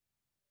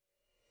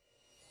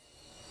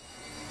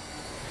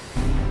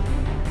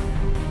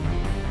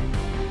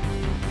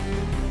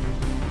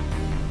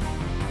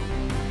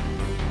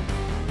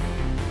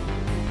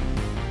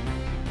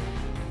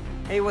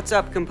Hey, what's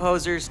up,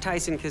 composers?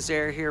 Tyson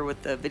Kazare here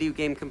with the Video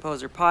Game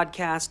Composer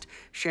Podcast,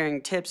 sharing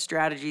tips,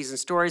 strategies, and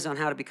stories on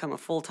how to become a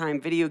full-time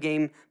video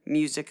game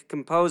music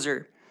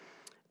composer.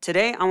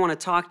 Today, I want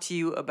to talk to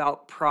you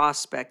about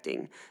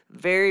prospecting.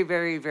 Very,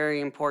 very,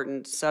 very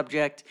important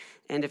subject.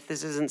 And if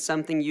this isn't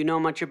something you know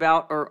much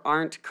about or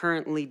aren't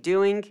currently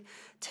doing,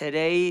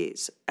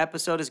 today's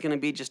episode is going to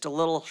be just a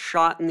little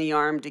shot in the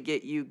arm to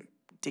get you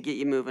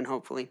moving,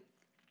 hopefully.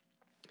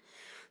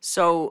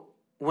 So,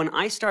 when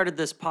I started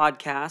this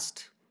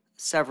podcast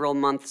several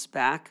months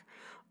back,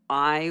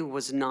 I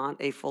was not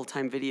a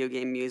full-time video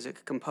game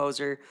music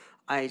composer.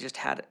 I just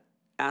had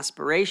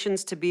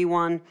aspirations to be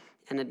one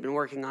and had been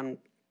working on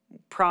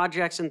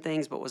projects and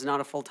things, but was not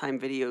a full-time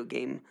video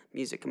game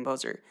music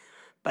composer.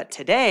 But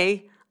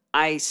today,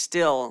 I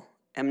still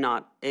am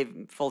not a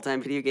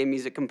full-time video game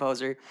music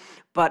composer,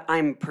 but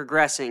I'm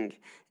progressing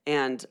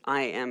and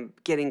I am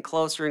getting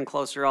closer and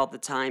closer all the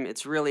time.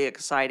 It's really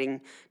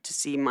exciting to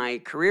see my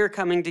career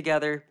coming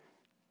together.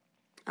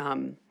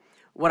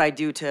 What I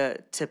do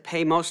to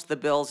pay most of the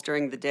bills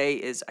during the day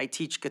is I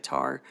teach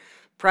guitar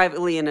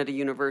privately and at a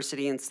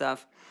university and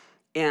stuff.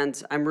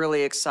 And I'm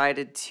really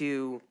excited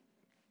to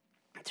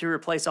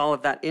replace all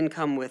of that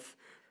income with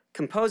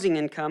composing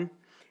income.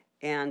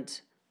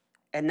 And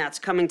that's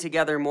coming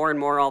together more and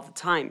more all the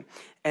time.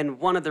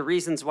 And one of the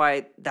reasons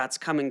why that's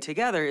coming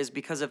together is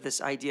because of this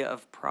idea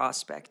of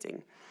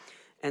prospecting.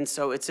 And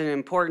so it's an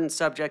important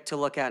subject to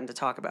look at and to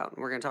talk about.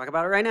 And we're going to talk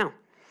about it right now.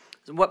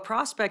 So what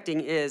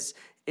prospecting is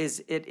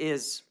it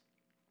is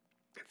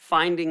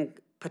finding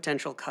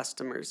potential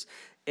customers.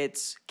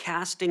 It's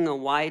casting a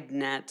wide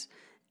net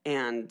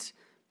and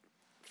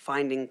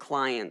finding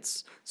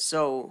clients.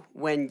 So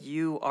when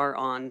you are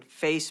on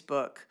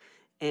Facebook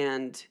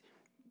and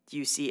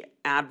you see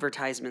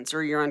advertisements,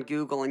 or you're on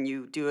Google and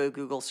you do a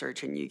Google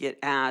search and you get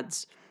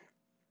ads,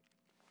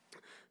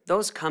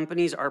 those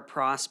companies are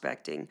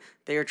prospecting.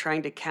 They are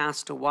trying to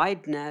cast a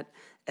wide net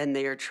and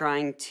they are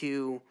trying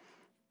to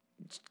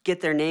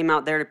get their name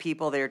out there to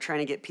people. They are trying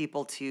to get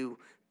people to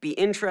be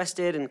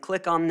interested and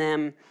click on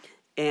them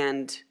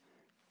and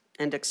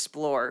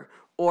explore.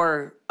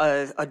 Or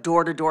a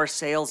door-to-door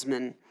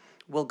salesman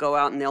will go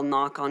out and they'll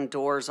knock on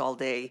doors all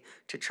day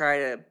to try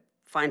to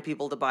find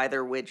people to buy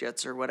their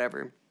widgets or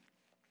whatever.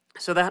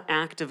 So that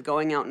act of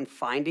going out and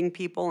finding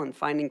people and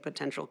finding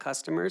potential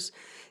customers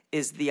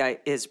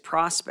is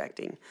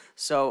prospecting.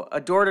 So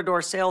a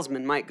door-to-door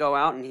salesman might go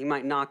out and he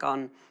might knock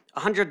on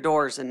 100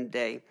 doors in a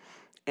day.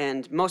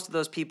 And most of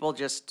those people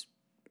just,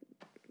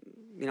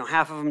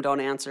 half of them don't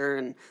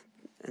answer,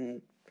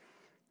 and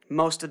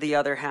most of the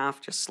other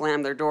half just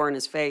slam their door in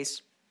his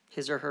face,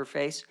 his or her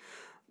face.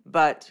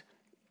 But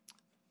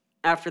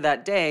after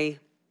that day,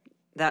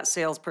 that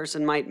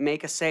salesperson might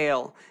make a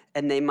sale,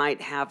 and they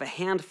might have a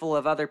handful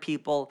of other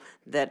people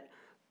that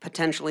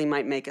potentially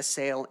might make a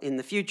sale in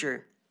the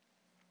future.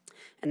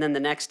 And then the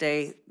next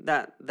day,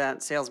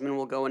 that salesman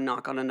will go and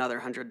knock on another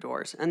 100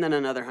 doors, and then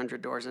another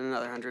 100 doors, and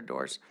another 100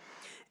 doors.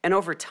 And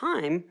over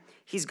time,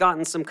 he's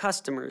gotten some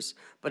customers,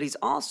 but he's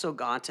also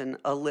gotten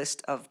a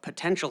list of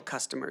potential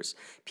customers,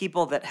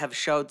 people that have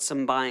shown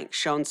some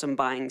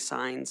buying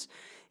signs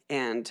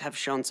and have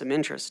shown some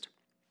interest.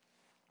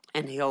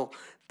 And he'll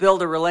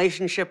build a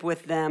relationship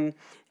with them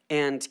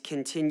and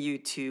continue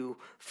to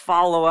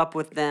follow up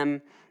with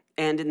them.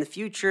 And in the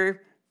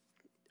future,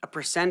 a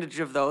percentage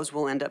of those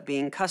will end up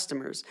being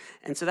customers.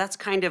 And so that's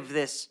kind of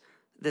this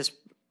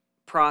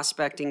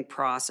prospecting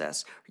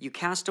process. You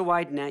cast a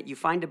wide net, you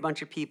find a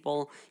bunch of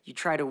people, you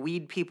try to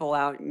weed people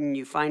out, and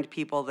you find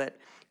people that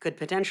could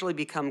potentially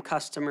become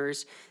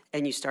customers,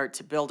 and you start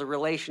to build a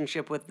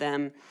relationship with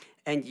them,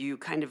 and you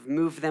kind of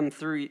move them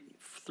through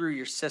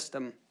your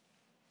system,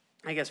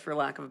 I guess, for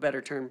lack of a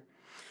better term.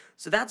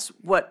 So that's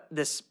what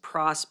this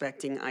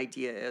prospecting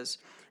idea is.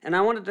 And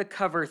I wanted to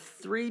cover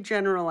 3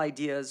 general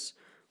ideas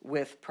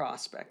with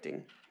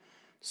prospecting.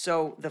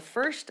 So the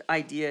first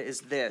idea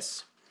is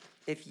this.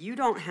 If you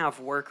don't have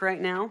work right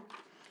now,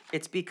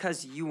 it's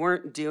because you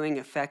weren't doing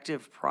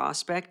effective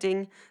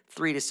prospecting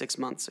 3 to 6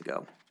 months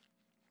ago.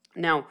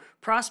 Now,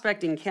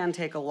 prospecting can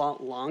take a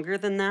lot longer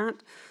than that,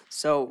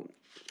 so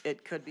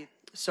it could be.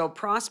 So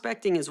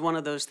prospecting is one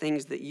of those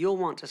things that you'll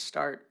want to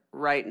start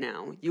right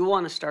now. You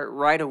want to start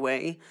right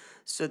away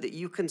so that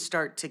you can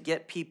start to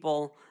get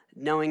people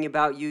knowing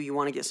about you. You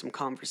want to get some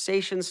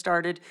conversations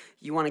started.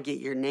 You want to get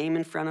your name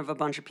in front of a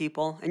bunch of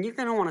people. And you're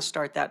going to want to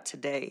start that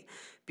today,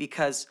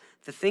 because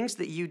the things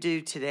that you do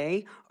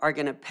today are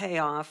going to pay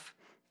off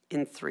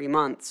in 3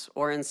 months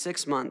or in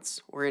 6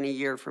 months or in a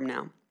year from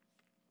now.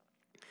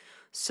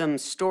 Some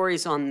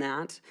stories on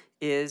that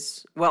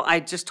is, well,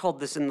 I just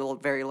told this in the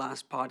very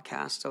last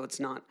podcast, so it's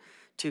not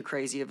too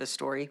crazy of a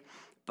story.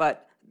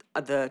 But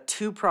the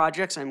 2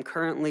 projects I'm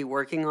currently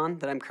working on,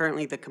 that I'm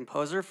currently the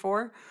composer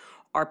for,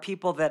 are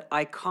people that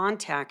I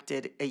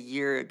contacted a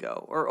year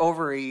ago or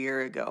over a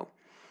year ago.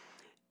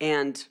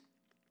 And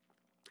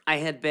I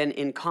had been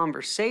in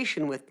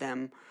conversation with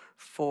them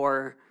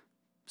for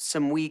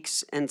some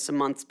weeks and some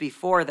months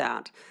before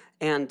that.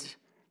 And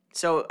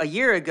so a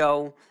year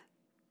ago,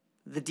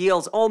 the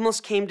deals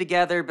almost came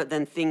together, but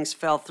then things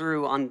fell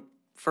through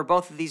for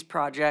both of these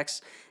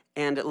projects,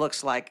 and it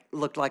looked like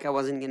I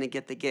wasn't going to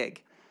get the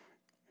gig.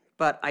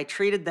 But I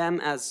treated them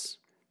as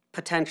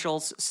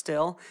potentials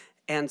still,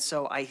 and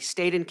so I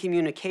stayed in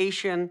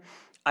communication.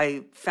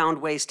 I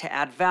found ways to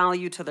add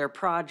value to their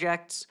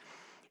projects,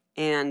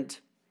 and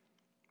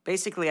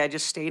basically I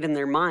just stayed in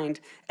their mind.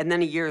 And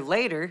then a year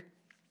later,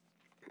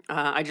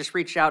 I just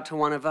reached out to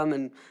one of them,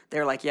 and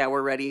they're like, yeah,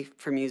 we're ready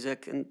for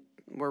music, and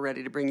we're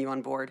ready to bring you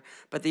on board.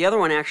 But the other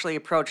one actually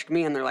approached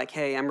me, and they're like,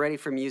 hey, I'm ready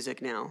for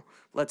music now.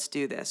 Let's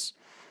do this.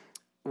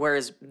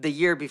 Whereas the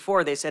year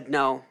before, they said,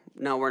 no,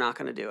 we're not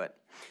going to do it.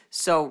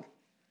 So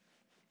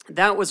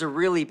that was a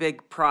really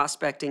big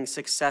prospecting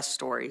success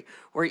story,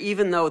 where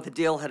even though the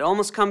deal had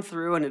almost come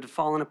through and it had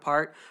fallen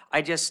apart,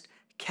 I just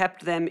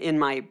kept them in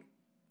my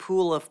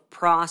pool of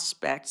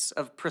prospects,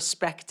 of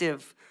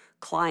prospective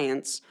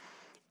clients,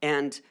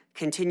 and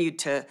continued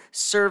to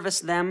service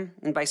them.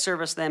 And by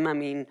service them, I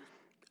mean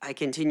I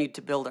continued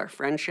to build our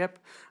friendship.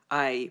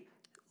 I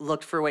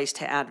looked for ways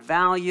to add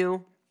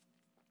value.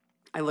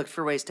 I looked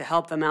for ways to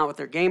help them out with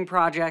their game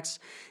projects.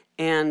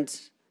 And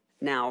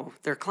now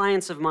they're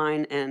clients of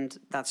mine, and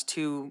that's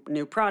 2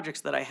 new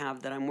projects that I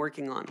have that I'm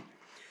working on.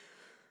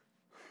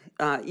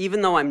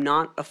 Even though I'm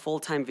not a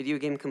full-time video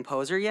game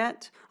composer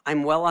yet,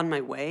 I'm well on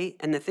my way.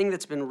 And the thing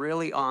that's been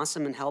really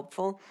awesome and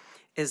helpful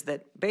is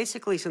that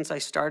basically since I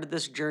started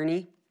this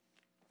journey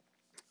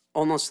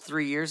almost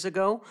 3 years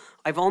ago,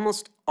 I've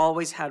almost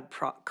always had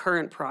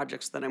current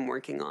projects that I'm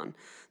working on.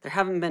 There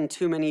haven't been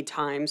too many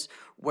times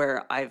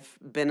where I've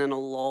been in a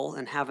lull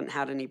and haven't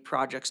had any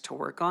projects to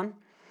work on.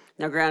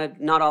 Now, granted,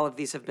 not all of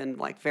these have been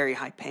like very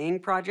high-paying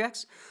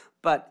projects,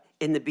 but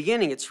in the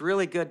beginning, it's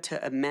really good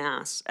to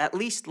amass at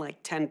least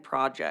like 10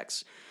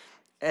 projects,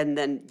 and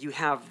then you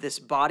have this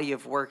body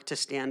of work to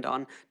stand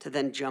on to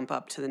then jump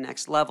up to the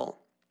next level.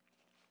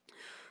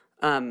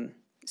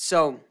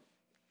 So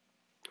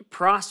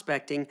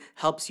prospecting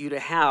helps you to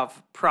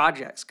have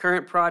projects,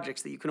 current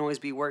projects that you can always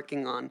be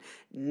working on,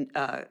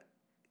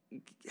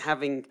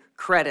 having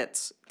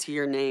credits to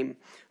your name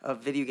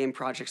of video game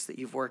projects that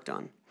you've worked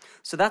on.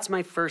 So that's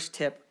my first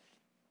tip,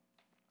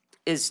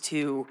 is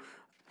to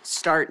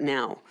start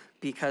now,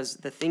 because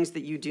the things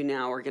that you do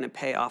now are going to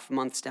pay off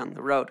months down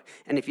the road.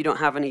 And if you don't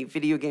have any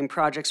video game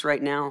projects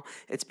right now,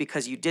 it's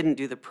because you didn't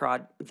do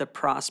the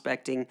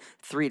prospecting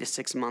 3 to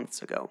 6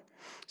 months ago.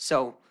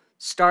 So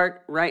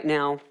start right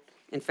now.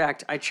 In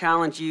fact, I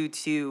challenge you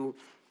to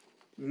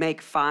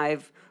make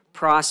 5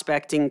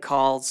 prospecting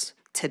calls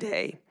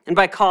today. And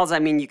by calls, I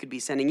mean you could be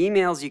sending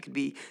emails, you could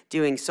be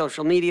doing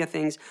social media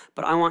things,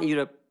 but I want you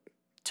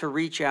to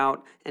reach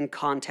out and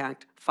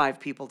contact 5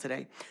 people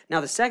today.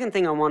 Now, the second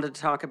thing I wanted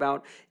to talk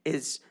about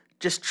is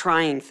just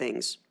trying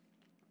things.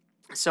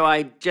 So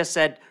I just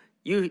said,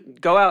 you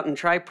go out and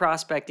try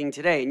prospecting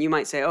today, and you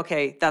might say,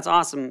 okay, that's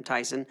awesome,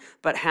 Tyson,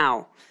 but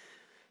how?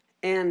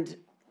 And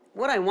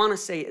what I want to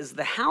say is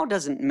the how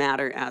doesn't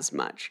matter as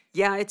much.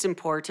 Yeah, it's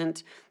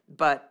important,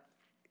 but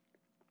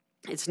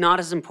it's not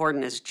as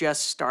important as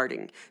just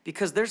starting,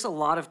 because there's a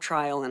lot of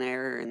trial and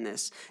error in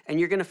this, and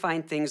you're going to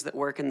find things that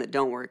work and that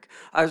don't work.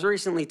 I was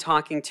recently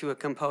talking to a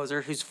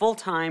composer who's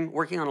full-time,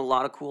 working on a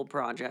lot of cool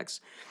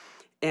projects,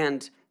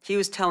 and he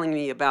was telling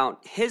me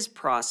about his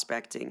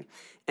prospecting.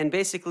 And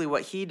basically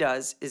what he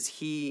does is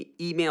he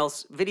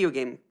emails video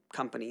game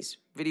companies,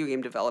 video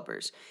game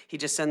developers. He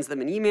just sends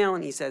them an email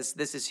and he says,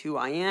 this is who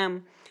I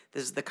am,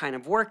 this is the kind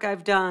of work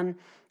I've done,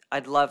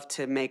 I'd love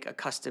to make a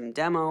custom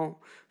demo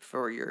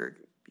for your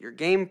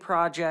game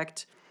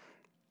project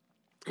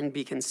and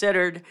be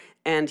considered.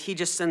 And he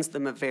just sends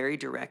them a very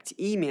direct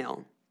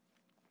email.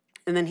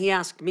 And then he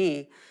asked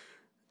me,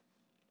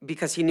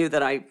 because he knew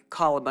that I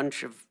call a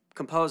bunch of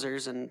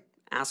composers and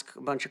ask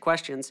a bunch of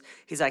questions,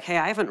 he's like, hey,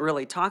 I haven't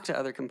really talked to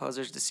other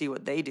composers to see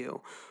what they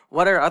do.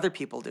 What are other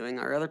people doing?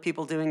 Are other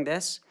people doing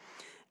this?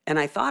 And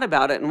I thought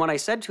about it, and what I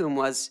said to him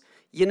was,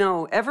 you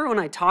know, everyone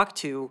I talk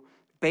to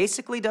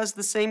basically does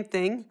the same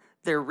thing.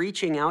 They're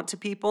reaching out to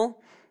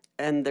people,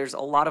 and there's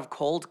a lot of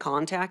cold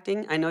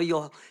contacting. I know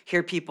you'll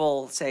hear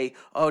people say,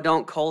 oh,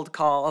 don't cold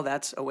call,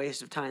 that's a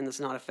waste of time, that's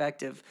not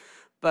effective.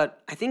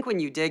 But I think when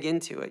you dig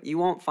into it, you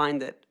won't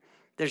find that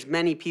there's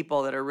many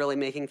people that are really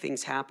making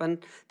things happen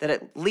that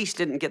at least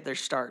didn't get their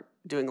start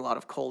doing a lot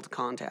of cold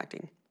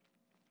contacting.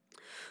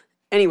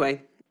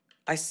 Anyway,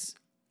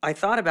 I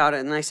thought about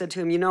it, and I said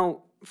to him, you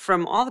know,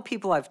 from all the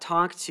people I've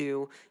talked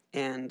to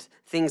and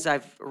things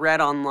I've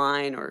read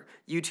online or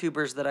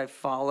YouTubers that I've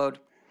followed,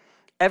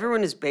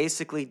 everyone is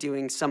basically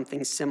doing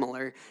something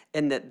similar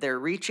in that they're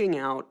reaching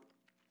out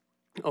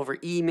over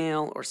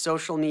email or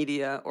social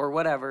media or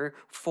whatever,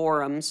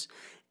 forums,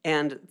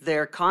 and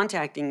they're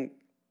contacting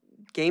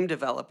game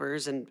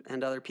developers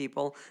and other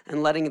people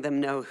and letting them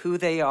know who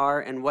they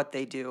are and what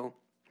they do.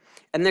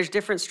 And there's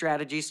different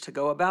strategies to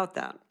go about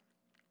that.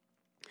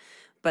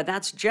 But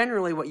that's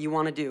generally what you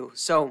want to do.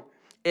 So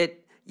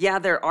yeah,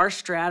 there are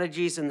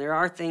strategies and there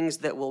are things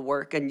that will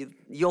work, and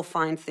you'll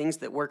find things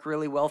that work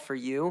really well for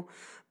you.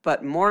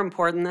 But more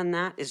important than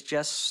that is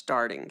just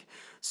starting.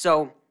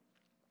 So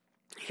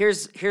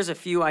here's a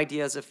few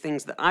ideas of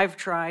things that I've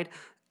tried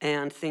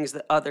and things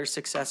that other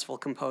successful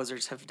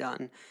composers have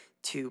done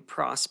to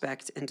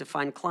prospect and to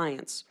find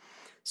clients.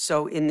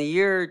 So in the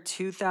year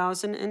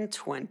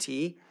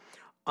 2020,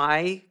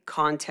 I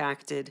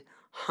contacted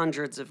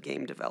hundreds of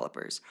game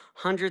developers,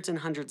 hundreds and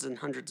hundreds and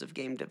hundreds of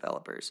game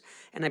developers.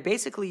 And I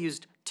basically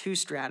used two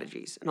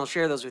strategies, and I'll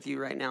share those with you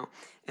right now,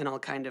 and I'll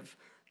kind of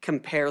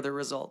compare the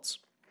results.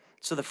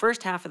 So the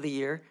first half of the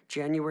year,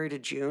 January to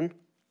June,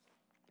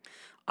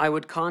 I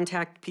would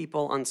contact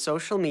people on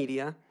social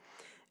media,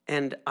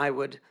 and I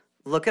would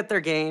look at their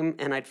game,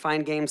 and I'd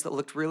find games that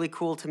looked really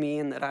cool to me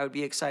and that I would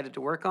be excited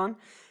to work on.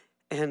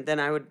 And then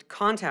I would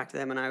contact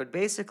them, and I would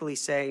basically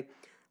say,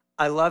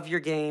 I love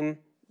your game.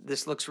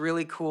 This looks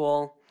really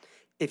cool.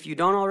 If you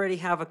don't already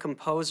have a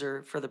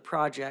composer for the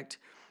project,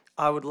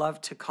 I would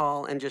love to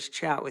call and just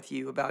chat with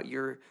you about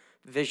your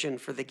vision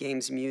for the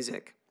game's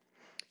music.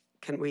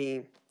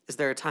 Is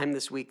there a time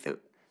this week that,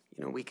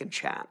 we can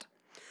chat?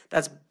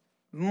 That's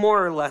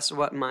more or less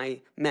what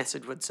my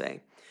message would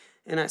say.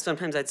 And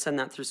sometimes I'd send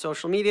that through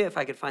social media. If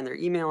I could find their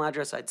email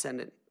address, I'd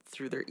send it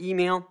through their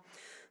email.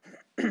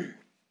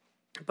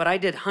 But I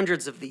did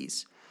hundreds of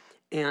these,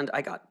 and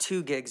I got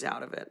 2 gigs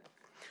out of it.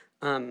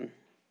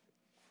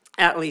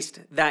 At least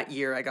that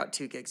year, I got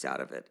 2 gigs out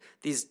of it.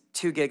 These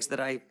 2 gigs that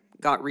I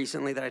got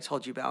recently that I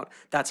told you about,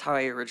 that's how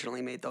I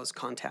originally made those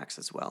contacts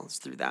as well, is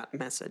through that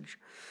message.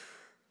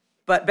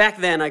 But back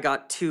then, I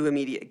got 2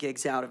 immediate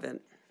gigs out of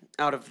it,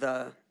 out of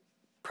the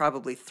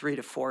probably 300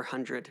 to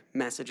 400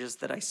 messages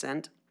that I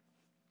sent.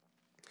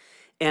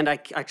 And I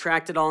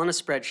tracked it all in a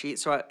spreadsheet,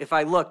 so if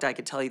I looked, I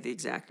could tell you the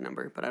exact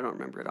number, but I don't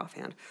remember it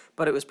offhand.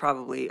 But it was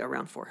probably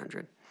around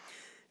 400.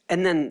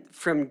 And then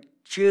from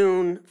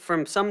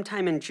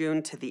sometime in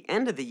June to the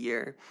end of the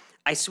year,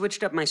 I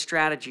switched up my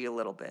strategy a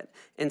little bit.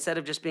 Instead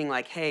of just being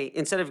like, hey,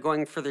 instead of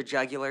going for the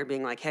jugular,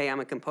 being like, hey, I'm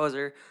a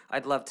composer,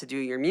 I'd love to do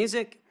your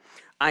music,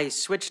 I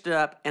switched it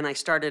up and I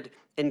started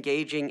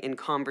engaging in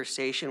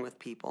conversation with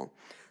people.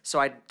 So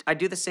I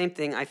do the same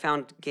thing. I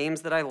found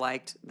games that I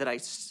liked, that I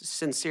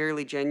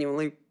sincerely,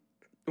 genuinely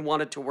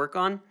wanted to work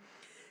on,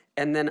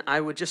 and then I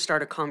would just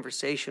start a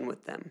conversation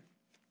with them.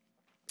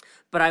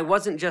 But it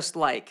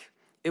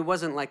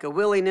wasn't like a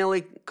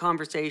willy-nilly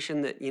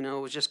conversation that,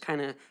 was just kind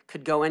of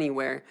could go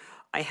anywhere.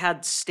 I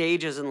had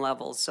stages and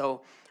levels,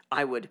 so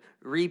I would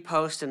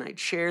repost and I'd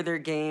share their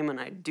game and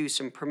I'd do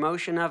some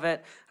promotion of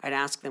it. I'd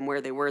ask them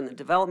where they were in the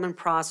development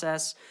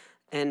process,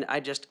 and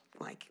I'd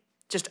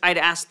I'd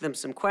ask them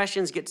some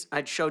questions,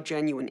 I'd show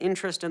genuine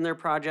interest in their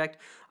project,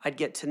 I'd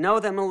get to know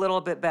them a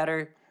little bit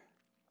better,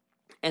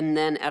 and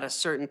then at a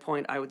certain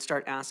point I would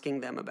start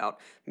asking them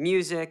about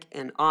music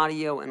and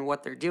audio and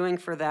what they're doing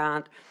for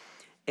that,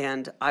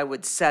 and I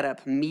would set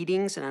up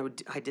meetings,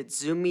 and I did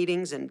Zoom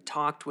meetings and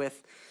talked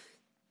with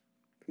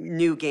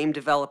new game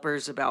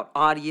developers about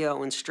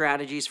audio and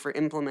strategies for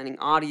implementing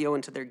audio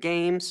into their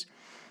games.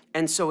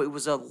 And so it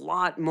was a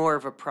lot more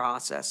of a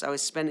process. I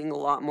was spending a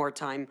lot more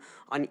time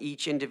on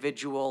each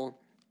individual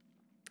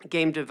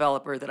game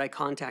developer that I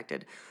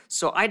contacted.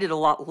 So I did a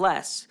lot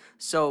less.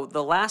 So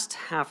the last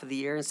half of the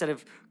year, instead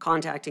of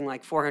contacting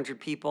like 400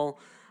 people,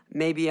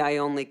 maybe I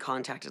only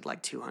contacted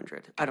like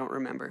 200. I don't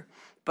remember,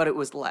 but it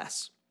was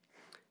less.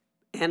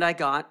 And I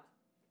got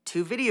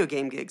 2 video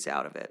game gigs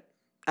out of it.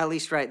 At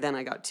least right then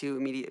I got 2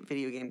 immediate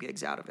video game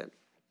gigs out of it.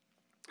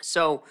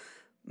 So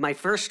my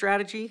first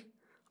strategy,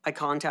 I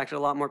contacted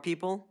a lot more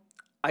people.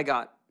 I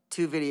got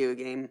 2 video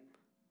game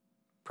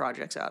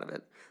projects out of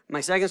it. My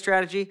second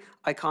strategy,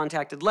 I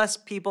contacted less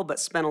people but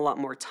spent a lot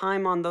more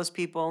time on those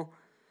people.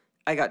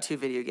 I got 2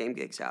 video game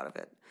gigs out of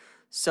it.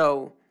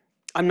 So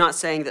I'm not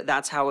saying that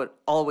that's how it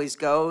always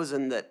goes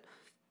and that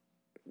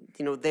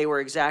they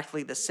were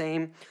exactly the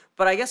same.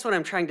 But I guess what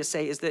I'm trying to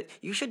say is that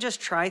you should just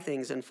try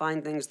things and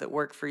find things that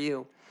work for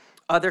you.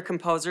 Other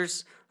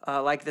composers,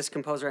 like this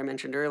composer I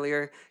mentioned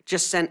earlier,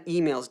 just sent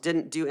emails,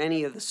 didn't do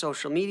any of the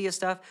social media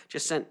stuff,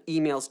 just sent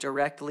emails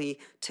directly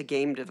to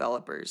game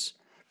developers.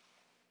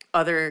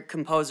 Other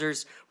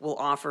composers will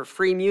offer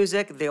free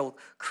music. They'll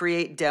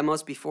create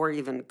demos before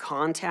even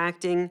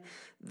contacting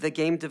the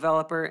game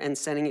developer and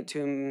sending it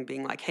to him,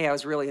 being like, hey, I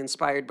was really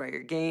inspired by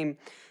your game,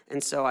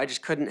 and so I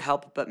just couldn't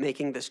help but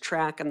making this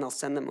track, and they'll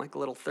send them like a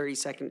little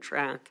 30-second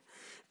track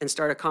and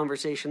start a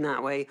conversation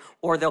that way.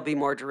 Or they'll be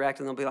more direct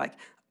and they'll be like,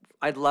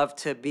 I'd love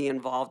to be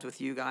involved with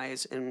you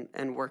guys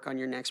and work on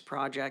your next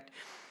project.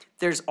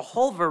 There's a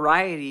whole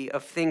variety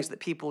of things that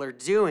people are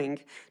doing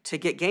to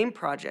get game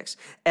projects.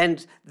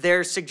 And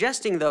they're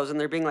suggesting those, and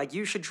they're being like,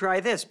 you should try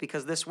this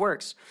because this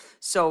works.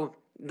 So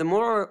the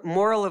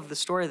moral of the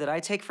story that I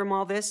take from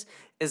all this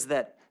is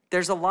that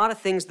there's a lot of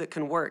things that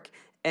can work.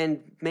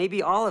 And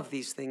maybe all of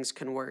these things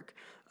can work.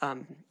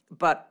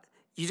 But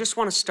you just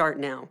want to start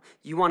now.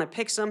 You want to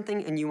pick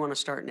something and you want to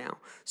start now.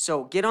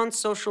 So get on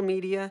social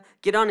media,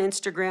 get on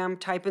Instagram,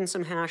 type in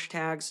some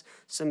hashtags,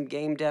 some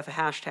game dev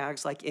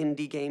hashtags like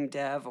indie game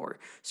dev or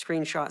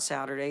screenshot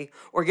Saturday,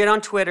 or get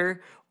on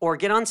Twitter or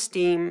get on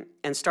Steam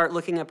and start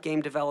looking up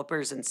game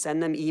developers and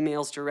send them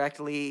emails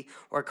directly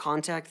or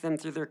contact them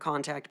through their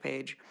contact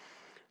page.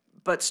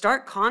 But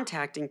start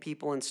contacting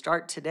people and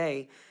start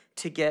today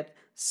to get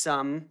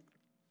some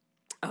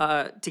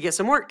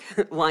work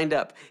lined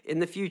up in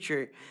the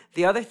future.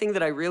 The other thing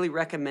that I really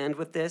recommend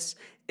with this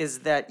is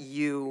that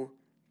you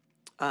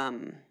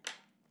have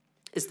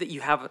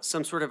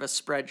some sort of a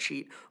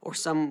spreadsheet or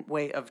some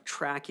way of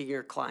tracking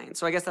your clients.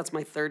 So I guess that's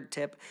my third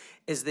tip,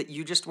 is that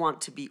you just want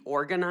to be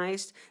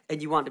organized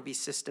and you want to be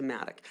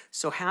systematic.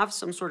 So have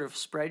some sort of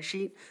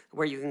spreadsheet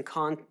where you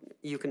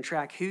can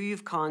track who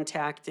you've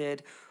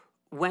contacted,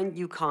 when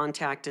you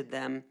contacted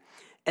them.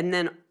 And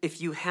then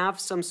if you have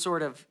some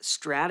sort of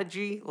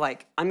strategy,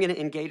 like I'm going to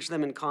engage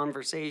them in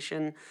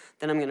conversation,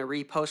 then I'm going to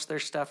repost their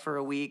stuff for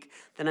a week,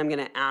 then I'm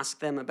going to ask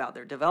them about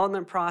their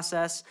development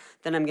process,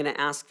 then I'm going to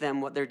ask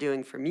them what they're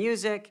doing for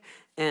music.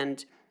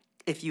 And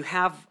if you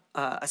have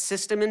a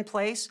system in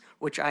place,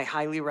 which I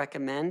highly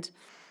recommend,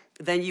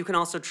 then you can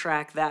also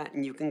track that,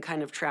 and you can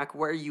kind of track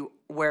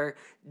where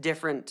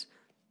different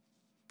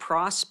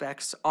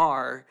prospects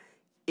are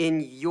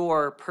in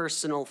your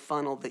personal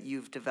funnel that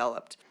you've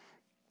developed.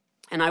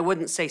 And I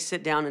wouldn't say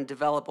sit down and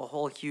develop a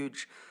whole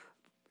huge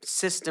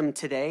system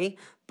today,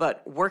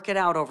 but work it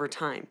out over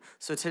time.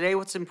 So today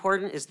what's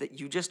important is that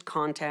you just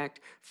contact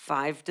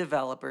 5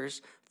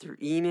 developers through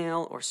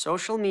email or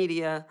social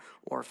media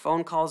or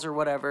phone calls or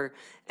whatever,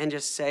 and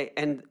just say,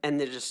 and then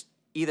just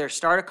either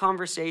start a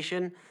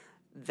conversation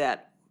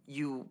that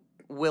you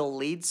will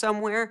lead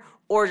somewhere,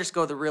 or just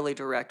go the really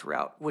direct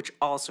route, which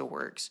also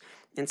works,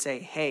 and say,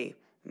 hey,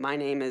 my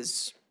name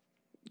is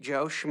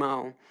Joe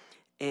Schmo,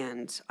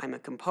 and I'm a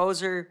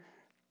composer.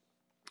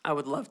 I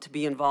would love to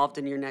be involved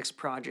in your next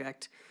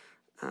project.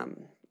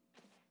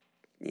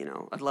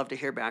 I'd love to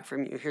hear back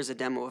from you. Here's a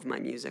demo of my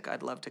music.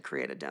 I'd love to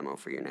create a demo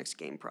for your next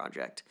game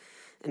project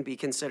and be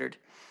considered.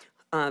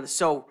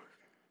 So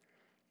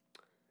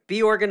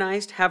be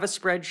organized, have a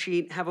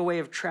spreadsheet, have a way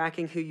of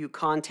tracking who you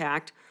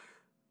contact.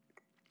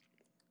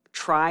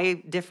 Try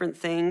different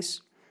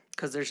things,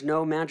 because there's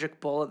no magic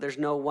bullet. There's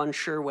no one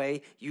sure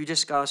way. You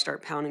just got to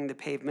start pounding the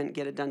pavement,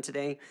 get it done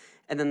today.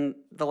 And then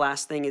the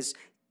last thing is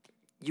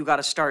you got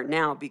to start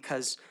now,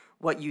 because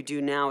what you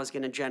do now is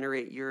going to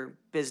generate your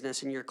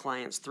business and your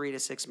clients 3 to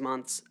 6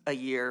 months, a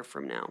year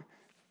from now.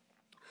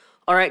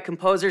 All right,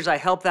 composers, I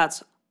hope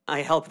that's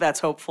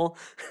hopeful.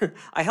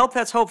 I hope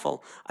that's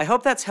hopeful. I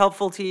hope that's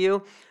helpful to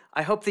you.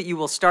 I hope that you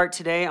will start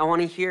today. I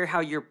want to hear how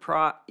your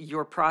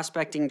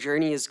prospecting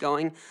journey is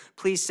going.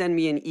 Please send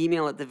me an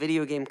email at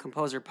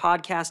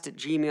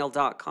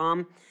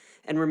thevideogamecomposerpodcast@gmail.com.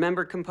 And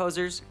remember,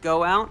 composers,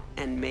 go out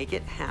and make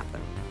it happen.